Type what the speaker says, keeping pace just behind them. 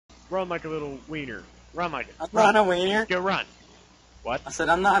Run like a little wiener. Run like it. I'm not a wiener. Go run. What? I said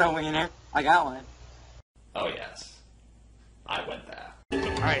I'm not a wiener. I got one. Oh yes. I went there.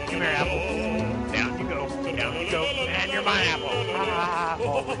 Alright, come here, Apple. Down you go. Down you go. And you're my apple. Ah,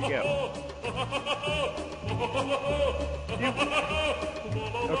 oh, where'd you go?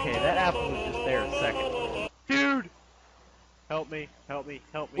 Okay, that apple was just there a second. Dude! Help me, help me,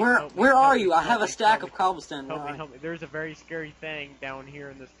 help me. Where are you? I have a stack of cobblestone. Help me, help me. There's a very scary thing down here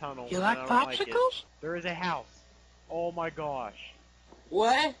in this tunnel. You like popsicles? There is a house. Oh my gosh.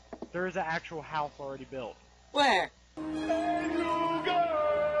 What? There is an actual house already built. Where?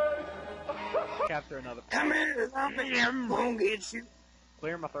 Capture another. Come here, zombie. I'm gonna get you.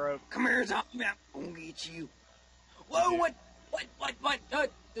 Clear my throat. Come here, zombie. I'm gonna get you. Whoa, what? What? What?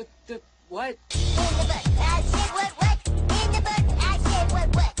 In the butt, I said what? In the butt, I said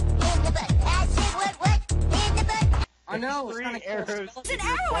what? In the butt, I said what? In the butt. I know, it's Three not a arrows. It's an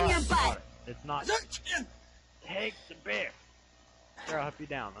arrow in your butt. It's not. Take the bear. Here, I'll help you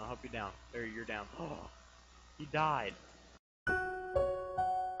down. I'll help you down. There, you're down. Oh, he died.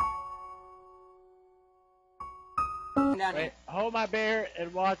 Down Wait, here. hold my bear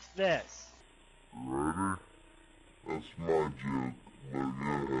and watch this. Ready? That's my joke.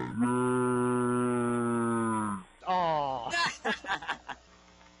 Oh.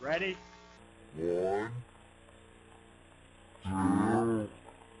 Ready? 1,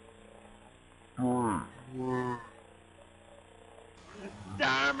 2, 3.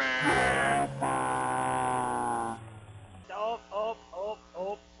 Damn it! Oh.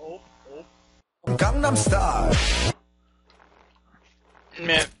 Gangnam Style.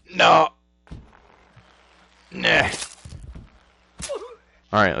 No. Nah.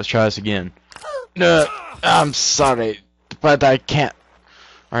 Alright, let's try this again. No, I'm sorry, but I can't.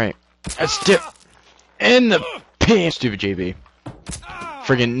 Alright, let's do in the pin. Stupid JB.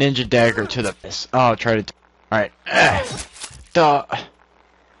 Friggin' ninja dagger to the face. Oh, I'll try to. Alright. Duh.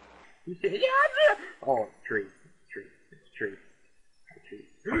 Oh, tree.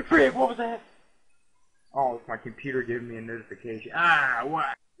 Frick, what was that? Oh, it's my computer giving me a notification. Ah,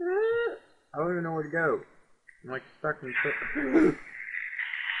 what? I don't even know where to go. I'm like stuck in the...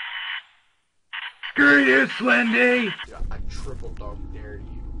 Screw you, Slendy! I triple dog dare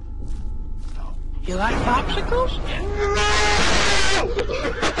you. You like popsicles?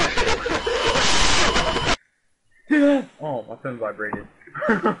 Oh, my phone vibrated.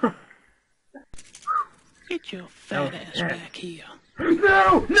 Get your fat ass back here.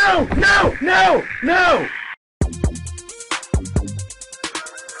 No!